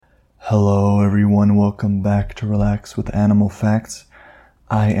Hello everyone, welcome back to Relax with Animal Facts.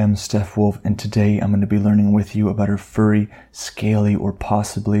 I am Steph Wolf, and today I'm going to be learning with you about our furry, scaly, or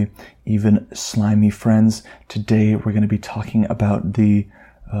possibly even slimy friends. Today we're going to be talking about the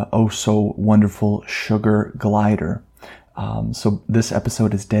so wonderful sugar glider. So this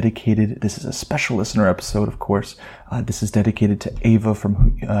episode is dedicated, this is a special listener episode, of course. This is dedicated to Ava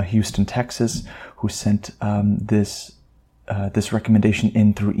from Houston, Texas, who sent this recommendation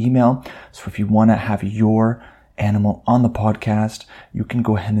in through email. So if you want to have your animal on the podcast, you can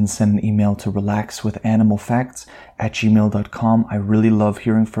go ahead and send an email to relaxwithanimalfacts@gmail.com. I really love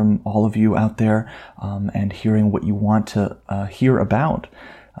hearing from all of you out there and hearing what you want to hear about,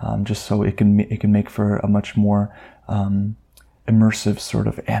 just so it can make for a much more immersive sort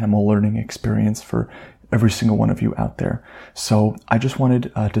of animal learning experience for every single one of you out there. So I just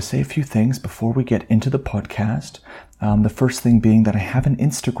wanted to say a few things before we get into the podcast. The first thing being that I have an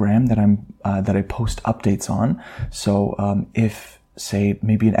Instagram that I post updates on. So if, say,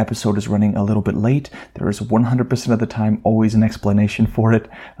 maybe an episode is running a little bit late, there is 100% of the time always an explanation for it.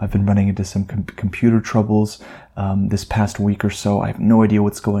 I've been running into some computer troubles this past week or so. I have no idea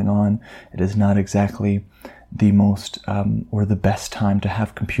what's going on. It is not exactly the most or the best time to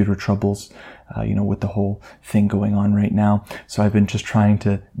have computer troubles, with the whole thing going on right now. So I've been just trying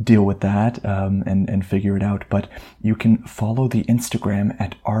to deal with that and figure it out. But you can follow the Instagram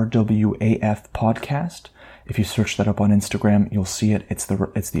at RWAF Podcast. If you search that up on Instagram, you'll see it. It's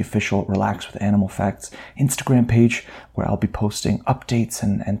the official Relax with Animal Facts Instagram page where I'll be posting updates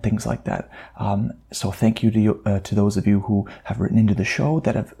and things like that. So thank you to those of you who have written into the show,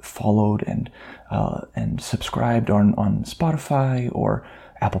 that have followed and subscribed on Spotify or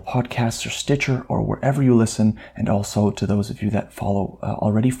Apple Podcasts or Stitcher or wherever you listen, and also to those of you that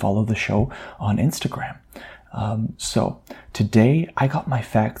already follow the show on Instagram. So today I got my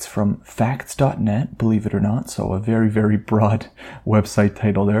facts from facts.net, believe it or not. So a very, very broad website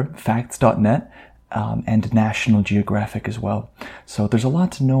title there, facts.net, and National Geographic as well. So there's a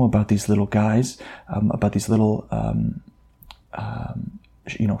lot to know about these little guys, about these little,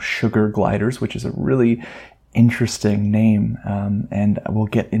 sugar gliders, which is a really interesting name. And we'll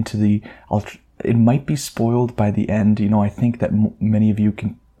get into it might be spoiled by the end. I think that many of you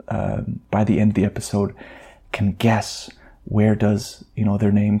can, by the end of the episode, can guess where does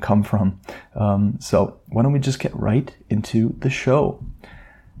their name come from. So why don't we just get right into the show?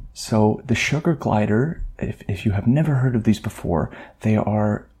 So the sugar glider, if you have never heard of these before, they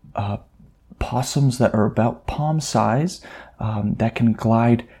are possums that are about palm size, that can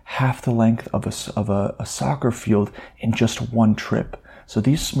glide half the length of a soccer field in just one trip. So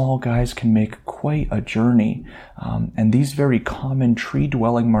these small guys can make quite a journey. And these very common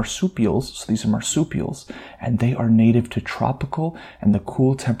tree-dwelling marsupials, so these are marsupials, and they are native to tropical and the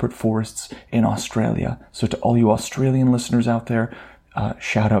cool temperate forests in Australia. So to all you Australian listeners out there,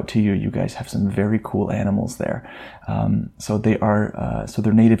 shout out to you. You guys have some very cool animals there. So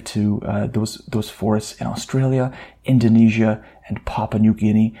they're native to those forests in Australia, Indonesia, and Papua New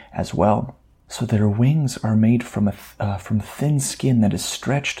Guinea as well. So their wings are made from thin skin that is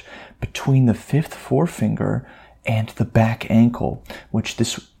stretched between the fifth forefinger and the back ankle, which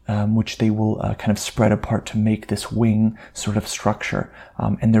they will kind of spread apart to make this wing sort of structure.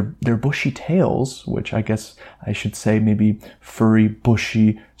 And their bushy tails, which I guess I should say maybe furry,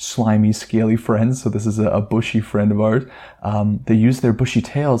 bushy, slimy, scaly friends. So this is a bushy friend of ours. They use their bushy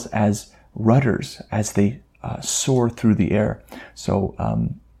tails as rudders as they soar through the air. So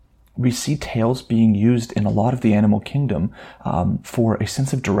we see tails being used in a lot of the animal kingdom for a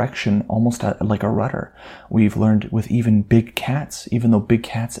sense of direction, almost like a rudder. We've learned with even big cats, even though big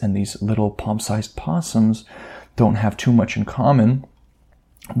cats and these little palm-sized possums don't have too much in common,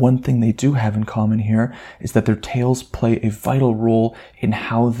 one thing they do have in common here is that their tails play a vital role in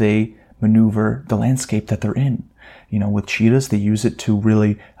how they maneuver the landscape that they're in. With cheetahs, they use it to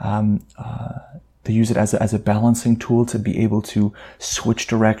really they use it as a balancing tool to be able to switch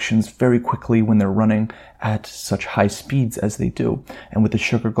directions very quickly when they're running at such high speeds as they do. And with the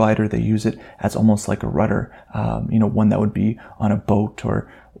sugar glider, they use it as almost like a rudder, one that would be on a boat or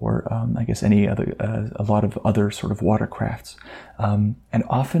I guess any other, a lot of other sort of watercrafts. And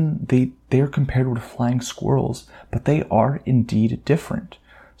often they are compared with flying squirrels, but they are indeed different.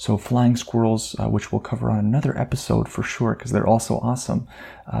 So flying squirrels, which we'll cover on another episode for sure, because they're also awesome.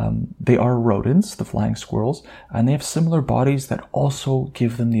 They are rodents, the flying squirrels, and they have similar bodies that also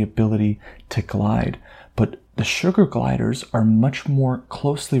give them the ability to glide. But the sugar gliders are much more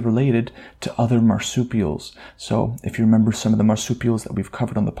closely related to other marsupials. So if you remember some of the marsupials that we've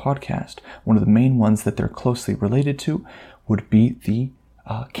covered on the podcast, one of the main ones that they're closely related to would be the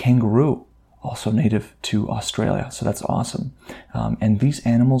kangaroo, also native to Australia. So that's awesome. And these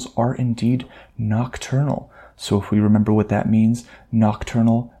animals are indeed nocturnal. So if we remember what that means,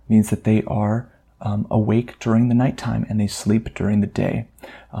 nocturnal means that they are awake during the nighttime and they sleep during the day.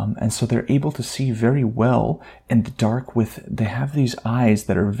 And so they're able to see very well in the dark they have these eyes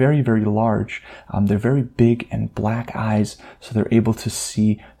that are very, very large. They're very big and black eyes. So they're able to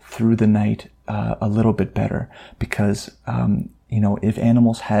see through the night a little bit better because, if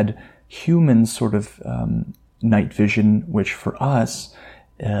animals had human sort of night vision, which for us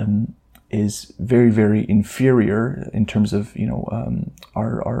is very, very inferior in terms of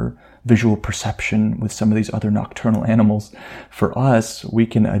our visual perception with some of these other nocturnal animals. For us, we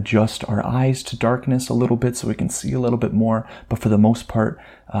can adjust our eyes to darkness a little bit so we can see a little bit more. But for the most part,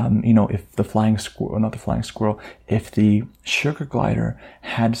 if if the sugar glider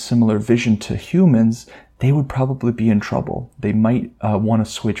had similar vision to humans, they would probably be in trouble. They might want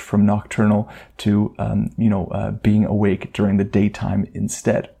to switch from nocturnal to, being awake during the daytime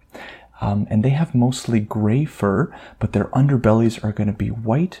instead. And they have mostly gray fur, but their underbellies are going to be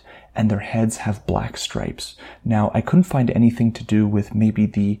white and their heads have black stripes. Now, I couldn't find anything to do with maybe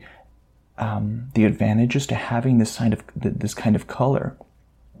the advantages to having this kind of color,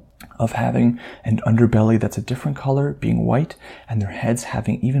 of having an underbelly that's a different color, being white, and their heads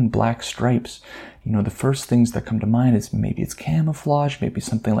having even black stripes. The first things that come to mind is maybe it's camouflage, maybe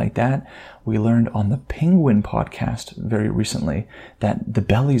something like that. We learned on the penguin podcast very recently that the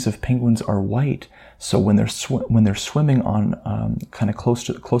bellies of penguins are white. So when they're swimming on kind of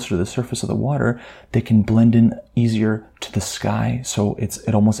closer to the surface of the water, they can blend in easier to the sky. So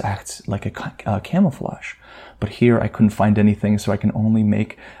it almost acts like a camouflage. But here I couldn't find anything, so I can only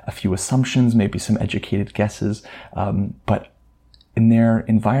make a few assumptions, maybe some educated guesses. But in their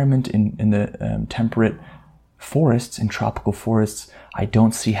environment, in the temperate forests, in tropical forests, I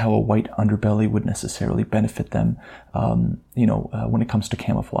don't see how a white underbelly would necessarily benefit them, when it comes to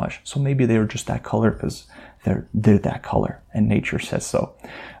camouflage. So maybe they are just that color because they're that color, and nature says so.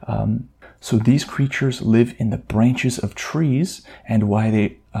 So these creatures live in the branches of trees, and while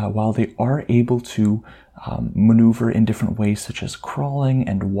they are able to maneuver in different ways, such as crawling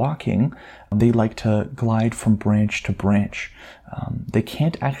and walking, they like to glide from branch to branch. They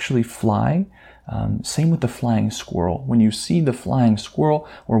can't actually fly. Same with the flying squirrel. When you see the flying squirrel,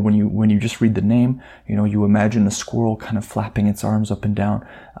 or when you just read the name, you imagine a squirrel kind of flapping its arms up and down.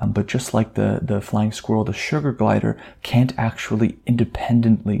 But just like the flying squirrel, the sugar glider can't actually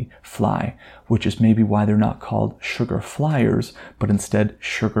independently fly, which is maybe why they're not called sugar flyers, but instead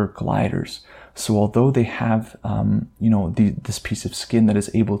sugar gliders. So although they have, this piece of skin that is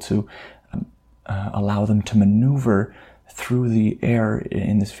able to allow them to maneuver through the air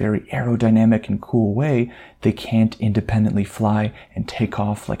in this very aerodynamic and cool way, they can't independently fly and take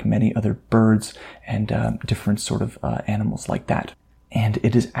off like many other birds and different sort of animals like that. And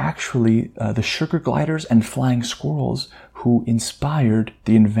it is actually the sugar gliders and flying squirrels who inspired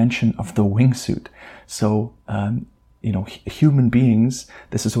the invention of the wingsuit. So, human beings,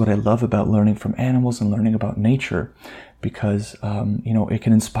 this is what I love about learning from animals and learning about nature, because, it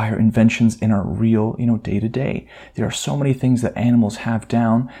can inspire inventions in our real, day to day. There are so many things that animals have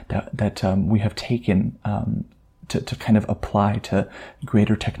down that we have taken, to kind of apply to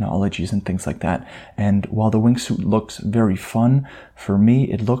greater technologies and things like that. And while the wingsuit looks very fun, for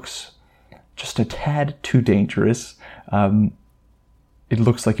me, it looks just a tad too dangerous. It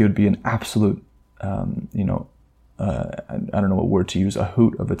looks like it would be an absolute, I don't know what word to use, a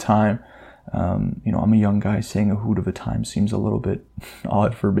hoot of a time. I'm a young guy, saying a hoot of a time seems a little bit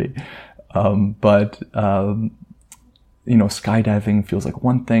odd for me. Skydiving feels like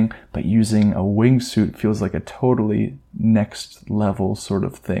one thing, but using a wingsuit feels like a totally next level sort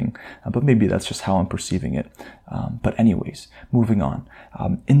of thing. But maybe that's just how I'm perceiving it. But anyways, moving on.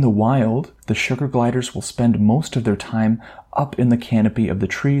 In the wild, the sugar gliders will spend most of their time up in the canopy of the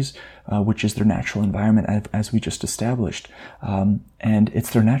trees, which is their natural environment, as we just established. And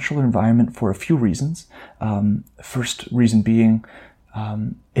it's their natural environment for a few reasons. First reason being,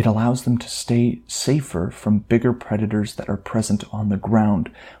 it allows them to stay safer from bigger predators that are present on the ground,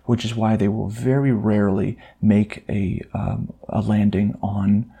 which is why they will very rarely make a landing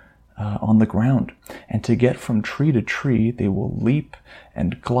on the ground. And to get from tree to tree, they will leap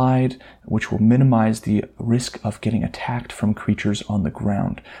and glide, which will minimize the risk of getting attacked from creatures on the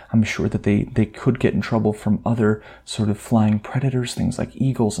ground. I'm sure that they could get in trouble from other sort of flying predators, things like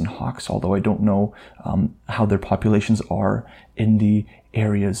eagles and hawks, although I don't know how their populations are in the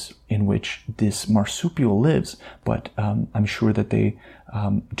areas in which this marsupial lives, but I'm sure that they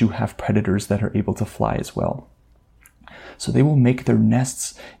do have predators that are able to fly as well. So they will make their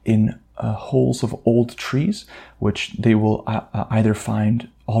nests in holes of old trees, which they will either find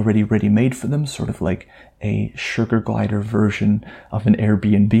already ready-made for them, sort of like a sugar glider version of an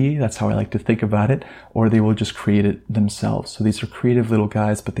Airbnb. That's how I like to think about it. Or they will just create it themselves. So these are creative little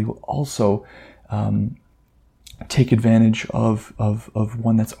guys, but they will also take advantage of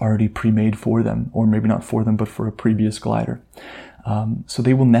one that's already pre-made for them, or maybe not for them, but for a previous glider. So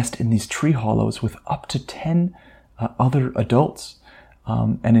they will nest in these tree hollows with up to 10 other adults.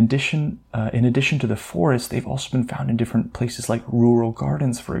 And in addition to the forest, they've also been found in different places like rural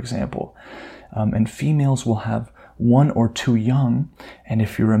gardens, for example. And females will have 1 or 2 young. And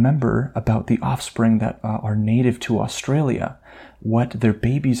if you remember about the offspring that are native to Australia, what their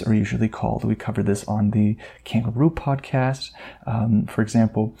babies are usually called. We covered this on the Kangaroo podcast, for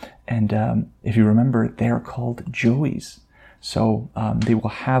example. And if you remember, they are called joeys. So they will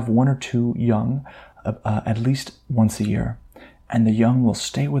have 1 or 2 young at least once a year. And the young will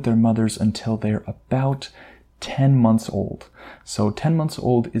stay with their mothers until they're about 10 months old. So 10 months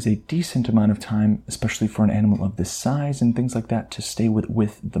old is a decent amount of time, especially for an animal of this size and things like that, to stay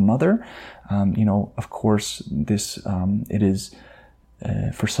with the mother. Of course, this it is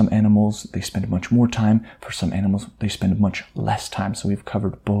for some animals they spend much more time. For some animals they spend much less time. So we've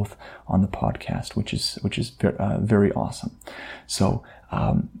covered both on the podcast, which is very awesome. So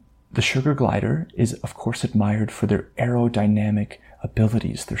the sugar glider is, of course, admired for their aerodynamic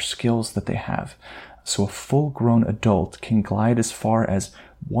abilities, their skills that they have. So a full-grown adult can glide as far as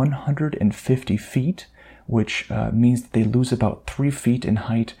 150 feet, which means that they lose about 3 feet in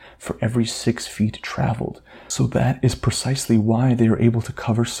height for every 6 feet traveled. So that is precisely why they are able to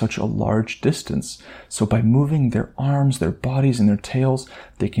cover such a large distance. So by moving their arms, their bodies, and their tails,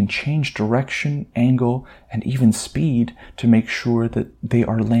 they can change direction, angle, and even speed to make sure that they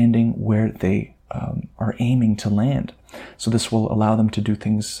are landing where they are aiming to land. So this will allow them to do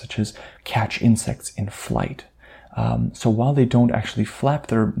things such as catch insects in flight. So while they don't actually flap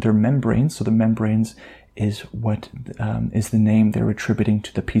their membranes, so the membranes is what is the name they're attributing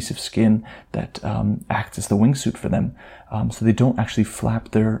to the piece of skin that acts as the wingsuit for them. So they don't actually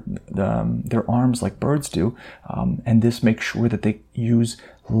flap their arms like birds do, and this makes sure that they use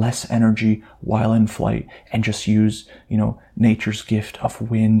less energy while in flight and just use, nature's gift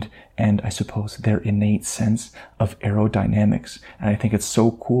of wind and I suppose their innate sense of aerodynamics. And I think it's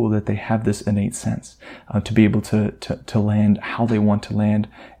so cool that they have this innate sense to be able to land how they want to land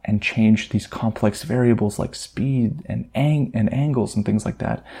and change these complex variables like speed and angles and things like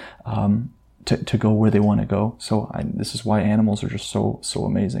that to go where they want to go. So this is why animals are just so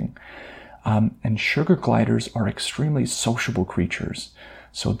amazing. And sugar gliders are extremely sociable creatures.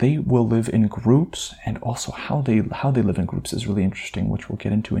 So they will live in groups, and also how they live in groups is really interesting, which we'll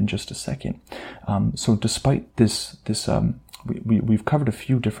get into in just a second. So despite this we've covered a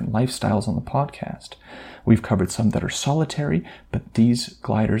few different lifestyles on the podcast. We've covered some that are solitary, but these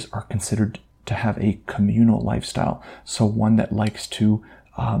gliders are considered to have a communal lifestyle. So one that likes to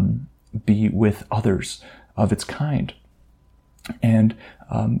be with others of its kind. And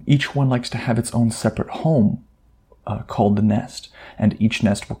each one likes to have its own separate home called the nest. And each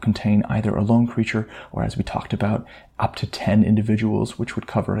nest will contain either a lone creature or, as we talked about, up to 10 individuals, which would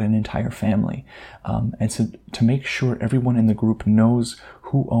cover an entire family. And so to make sure everyone in the group knows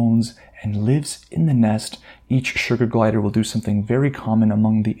who owns and lives in the nest, each sugar glider will do something very common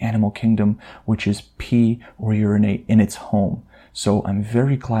among the animal kingdom, which is pee or urinate in its home. So I'm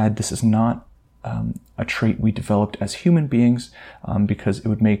very glad this is not a trait we developed as human beings, because it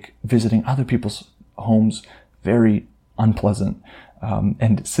would make visiting other people's homes very unpleasant.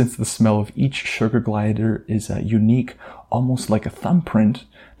 And since the smell of each sugar glider is unique, almost like a thumbprint,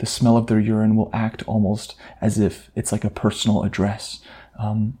 the smell of their urine will act almost as if it's like a personal address.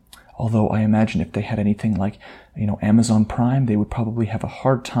 Although I imagine if they had anything like, Amazon Prime, they would probably have a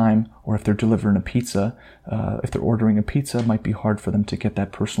hard time, or if they're delivering a pizza, if they're ordering a pizza, it might be hard for them to get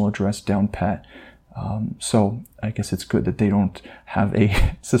that personal address down pat. So I guess it's good that they don't have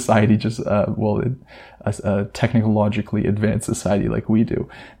a society a technologically advanced society like we do.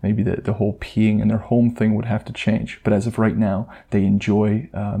 Maybe the whole peeing in their home thing would have to change. But as of right now, they enjoy,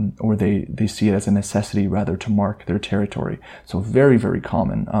 or they see it as a necessity rather to mark their territory. So very, very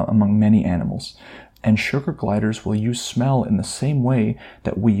common among many animals. And sugar gliders will use smell in the same way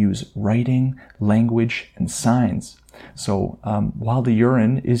that we use writing, language, and signs. So while the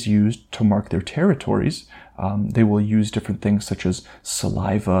urine is used to mark their territories, they will use different things such as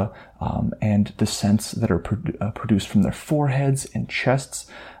saliva and the scents that are produced from their foreheads and chests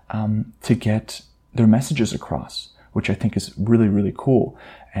to get their messages across, which I think is really, really cool.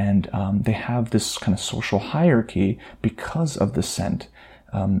 And they have this kind of social hierarchy because of the scent.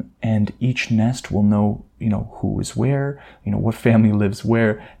 And each nest will know, who is where, what family lives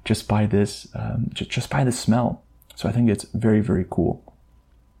where, just by this, just by the smell. So I think it's very, very cool.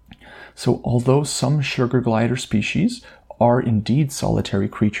 So although some sugar glider species are indeed solitary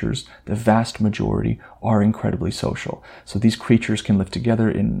creatures, the vast majority are incredibly social. So these creatures can live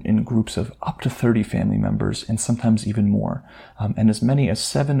together in groups of up to 30 family members, and sometimes even more. And as many as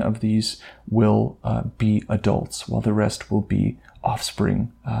 7 of these will be adults, while the rest will be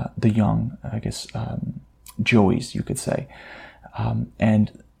offspring, the young, joeys, you could say.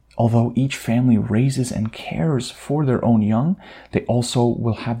 And although each family raises and cares for their own young, they also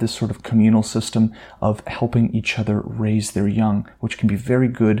will have this sort of communal system of helping each other raise their young, which can be very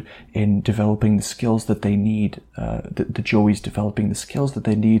good in developing the skills that they need, the joeys developing the skills that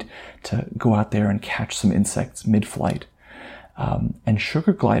they need to go out there and catch some insects mid-flight. And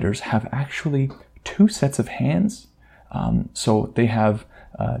sugar gliders have actually 2 sets of hands. So they have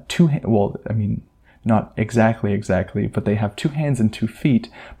not exactly, but they have 2 hands and 2 feet,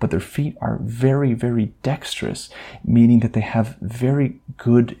 but their feet are very, very dexterous, meaning that they have very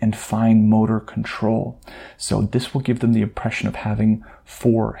good and fine motor control. So this will give them the impression of having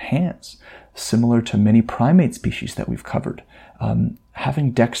 4 hands, similar to many primate species that we've covered.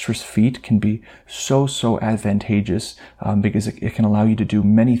 Having dexterous feet can be so advantageous because it can allow you to do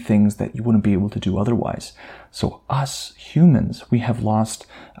many things that you wouldn't be able to do otherwise. So us humans, we have lost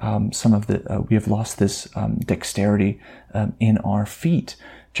this dexterity in our feet,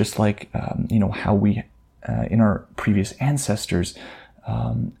 just like how we in our previous ancestors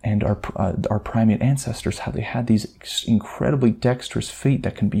and our primate ancestors, how they had these incredibly dexterous feet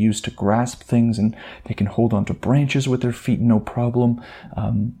that can be used to grasp things, and they can hold onto branches with their feet no problem.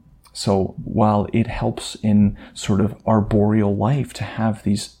 So while it helps in sort of arboreal life to have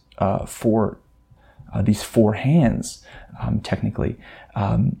these 4 hands, technically,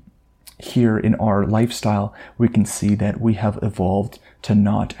 here in our lifestyle, we can see that we have evolved to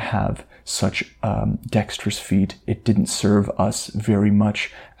not have such dexterous feet. It didn't serve us very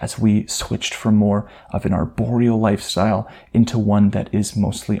much as we switched from more of an arboreal lifestyle into one that is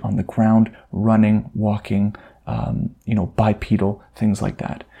mostly on the ground, running, walking, bipedal, things like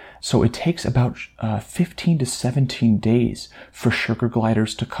that. So it takes about 15 to 17 days for sugar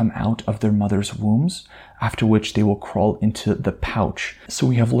gliders to come out of their mother's wombs, after which they will crawl into the pouch. So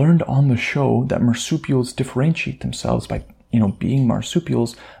we have learned on the show that marsupials differentiate themselves by, being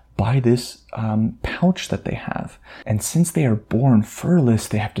marsupials by this pouch that they have. And since they are born furless,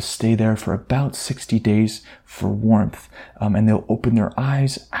 they have to stay there for about 60 days for warmth. And they'll open their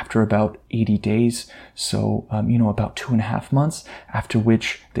eyes after about 80 days. So, about 2.5 months, after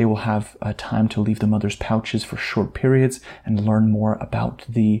which they will have time to leave the mother's pouches for short periods and learn more about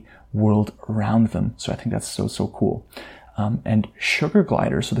the world around them. So I think that's so cool. And sugar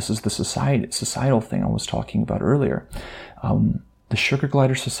gliders, so this is the societal thing I was talking about earlier. The sugar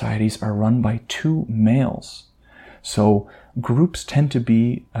glider societies are run by 2 males. So groups tend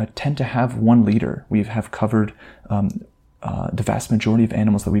to have 1 leader. We have covered, the vast majority of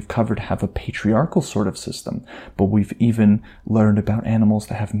animals that we've covered have a patriarchal sort of system, but we've even learned about animals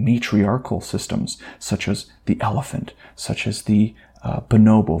that have matriarchal systems, such as the elephant, such as the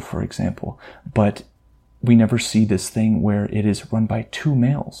bonobo, for example. But we never see this thing where it is run by 2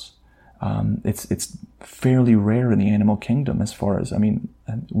 males. It's fairly rare in the animal kingdom, as far as,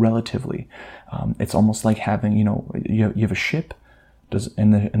 relatively. It's almost like having, you have a ship,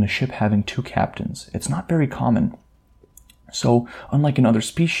 and a ship having 2 captains. It's not very common. So, unlike in other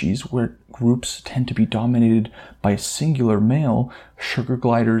species where groups tend to be dominated by a singular male, sugar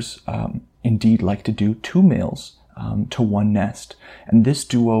gliders indeed like to do 2 males to 1 nest. And this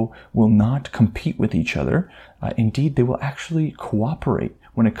duo will not compete with each other. Indeed, they will actually cooperate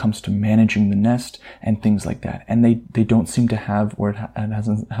when it comes to managing the nest and things like that. And they don't seem to have, or it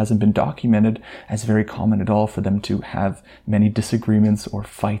hasn't been documented as very common at all for them to have many disagreements or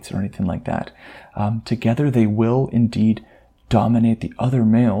fights or anything like that. Together they will indeed dominate the other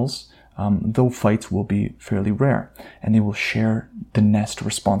males, though fights will be fairly rare, and they will share the nest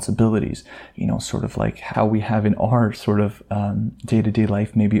responsibilities, sort of like how we have in our sort of day-to-day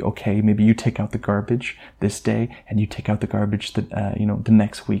life. Maybe you take out the garbage this day and you take out the garbage the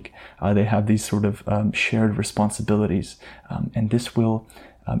next week. They have these sort of shared responsibilities, and this will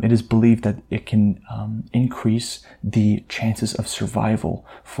it is believed that it can increase the chances of survival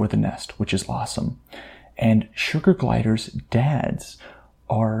for the nest, which is awesome. And sugar gliders' dads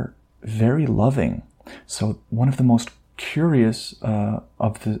are very loving. So one of the most curious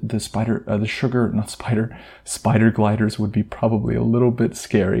of the spider gliders would be probably a little bit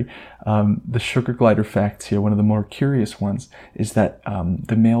scary. The sugar glider facts here, one of the more curious ones, is that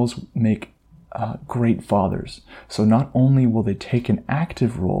the males make great fathers. So not only will they take an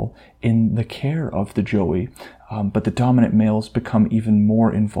active role in the care of the joey, but the dominant males become even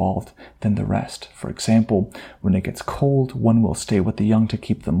more involved than the rest. For example, when it gets cold, one will stay with the young to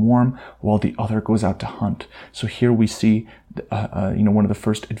keep them warm, while the other goes out to hunt. So here we see, one of the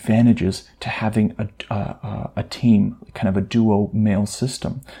first advantages to having a team, kind of a duo male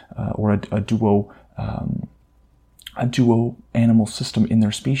system, or a duo animal system in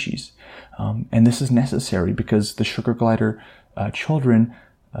their species. And this is necessary because the sugar glider children,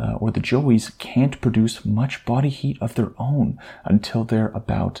 or the joeys, can't produce much body heat of their own until they're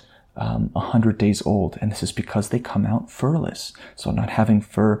about 100 days old. And this is because they come out furless. So not having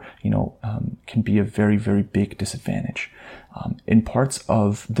fur, can be a very, very big disadvantage. In parts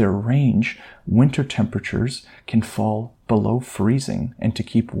of their range, winter temperatures can fall below freezing, and to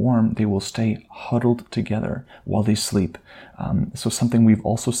keep warm, they will stay huddled together while they sleep. So something we've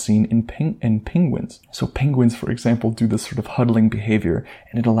also seen in penguins. So penguins, for example, do this sort of huddling behavior,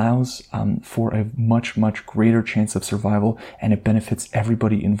 and it allows for a much, much greater chance of survival, and it benefits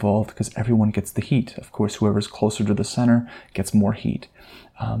everybody involved because everyone gets the heat. Of course, whoever's closer to the center gets more heat.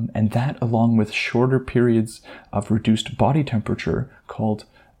 And that, along with shorter periods of reduced body temperature called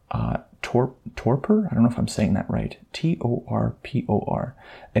torpor, I don't know if I'm saying that right, Torpor,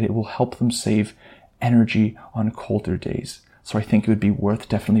 and it will help them save energy on colder days. So I think it would be worth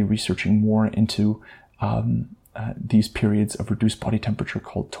definitely researching more into these periods of reduced body temperature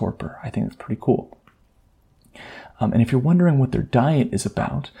called torpor. I think it's pretty cool. And if you're wondering what their diet is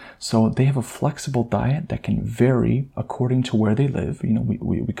about, so they have a flexible diet that can vary according to where they live.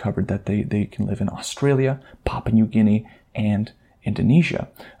 We covered that they can live in Australia, Papua New Guinea, and Indonesia,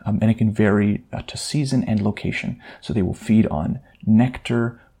 and it can vary to season and location. So they will feed on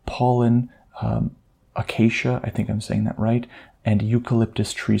nectar, pollen, acacia, I think I'm saying that right, and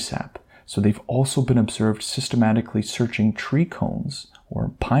eucalyptus tree sap. So they've also been observed systematically searching tree cones,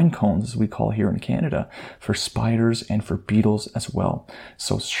 or pine cones as we call here in Canada, for spiders and for beetles as well.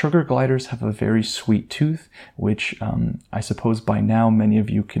 So sugar gliders have a very sweet tooth, which I suppose by now many of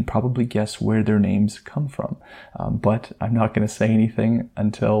you can probably guess where their names come from. But I'm not going to say anything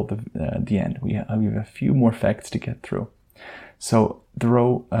until the end. We have a few more facts to get through. So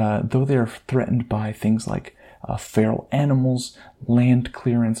though they are threatened by things like feral animals, land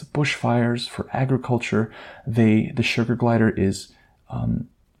clearance, bushfires, for agriculture, the sugar glider is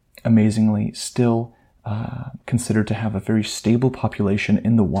amazingly still considered to have a very stable population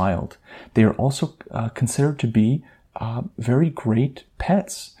in the wild. They are also considered to be very great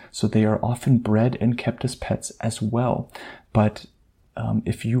pets. So they are often bred and kept as pets as well. But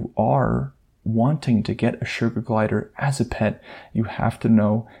if you are wanting to get a sugar glider as a pet, you have to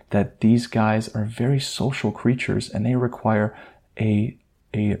know that these guys are very social creatures and they require a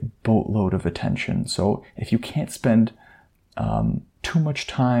boatload of attention. So if you can't spend too much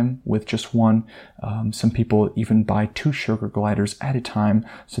time with just one, some people even buy 2 sugar gliders at a time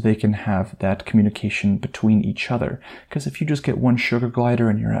so they can have that communication between each other. Because if you just get one sugar glider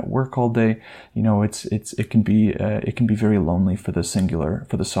and you're at work all day, it can be very lonely for the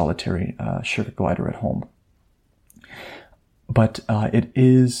solitary sugar glider at home. But it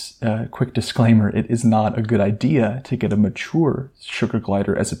is, quick disclaimer, it is not a good idea to get a mature sugar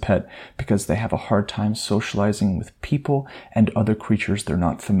glider as a pet because they have a hard time socializing with people and other creatures they're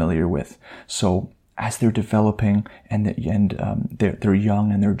not familiar with. So as they're developing and they're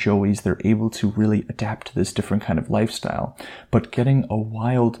young and they're joeys, they're able to really adapt to this different kind of lifestyle. But getting a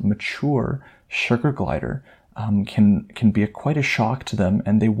wild, mature sugar glider can be quite a shock to them,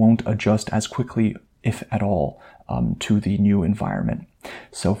 and they won't adjust as quickly, if at all, to the new environment.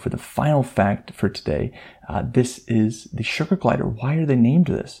 So for the final fact for today, this is the sugar glider. Why are they named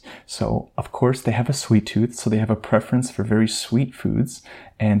this? So of course they have a sweet tooth, so they have a preference for very sweet foods,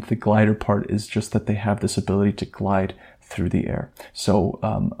 and the glider part is just that they have this ability to glide through the air. So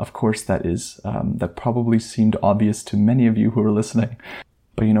of course that probably seemed obvious to many of you who are listening.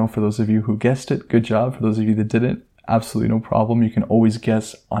 But for those of you who guessed it, good job. For those of you that didn't, absolutely no problem. You can always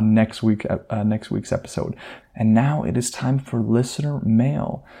guess on next week's episode. And now it is time for listener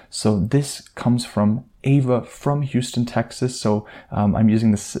mail. So this comes from Ava from Houston, Texas. So I'm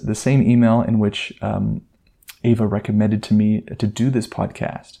using the same email in which Ava recommended to me to do this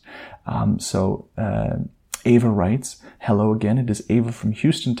podcast. Ava writes, "Hello again, it is Ava from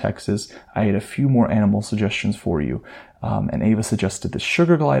Houston, Texas. I had a few more animal suggestions for you. And Ava suggested the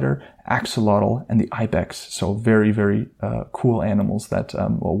sugar glider, axolotl, and the ibex. So very, very cool animals that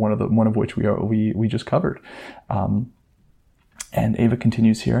one of which we just covered. And Ava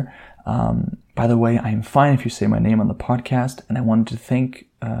continues here. By the way, I am fine if you say my name on the podcast, and I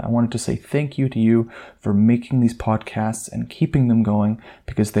wanted to say thank you to you for making these podcasts and keeping them going,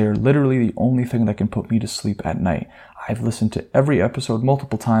 because they are literally the only thing that can put me to sleep at night. I've listened to every episode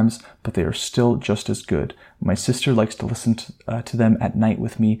multiple times, but they are still just as good. My sister likes to listen to them at night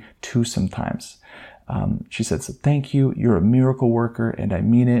with me too sometimes. She said, so thank you. You're a miracle worker, and I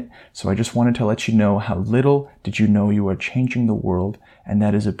mean it. So I just wanted to let you know how little did you know you are changing the world, and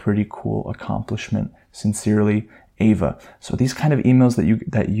that is a pretty cool accomplishment. Sincerely, Ava. So these kind of emails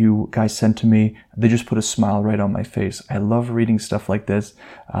that you guys send to me, they just put a smile right on my face. I love reading stuff like this.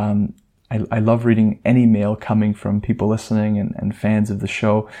 I love reading any mail coming from people listening and fans of the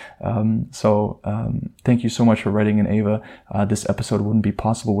show. Thank you so much for writing in, Ava. This episode wouldn't be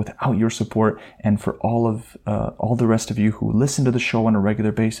possible without your support, and for all the rest of you who listen to the show on a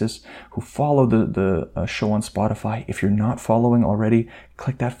regular basis, who follow the show on Spotify. If you're not following already,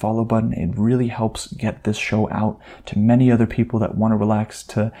 click that follow button. It really helps get this show out to many other people that want to relax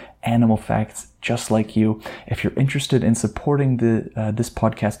to animal facts just like you. If you're interested in supporting this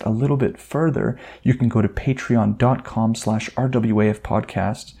podcast a little bit further, you can go to patreon.com/RWAF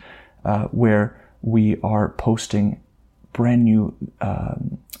podcast, where we are posting brand new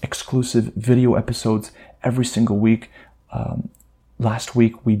exclusive video episodes every single week. Last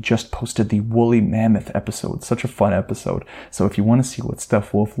week, we just posted the woolly mammoth episode. Such a fun episode. So if you want to see what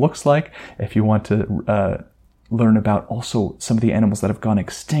Steph Wolf looks like, if you want to learn about also some of the animals that have gone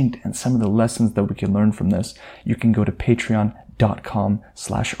extinct and some of the lessons that we can learn from this, you can go to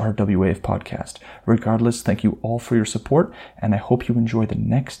patreon.com/RWAF podcast. Regardless, thank you all for your support, and I hope you enjoy the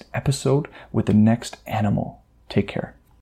next episode with the next animal. Take care.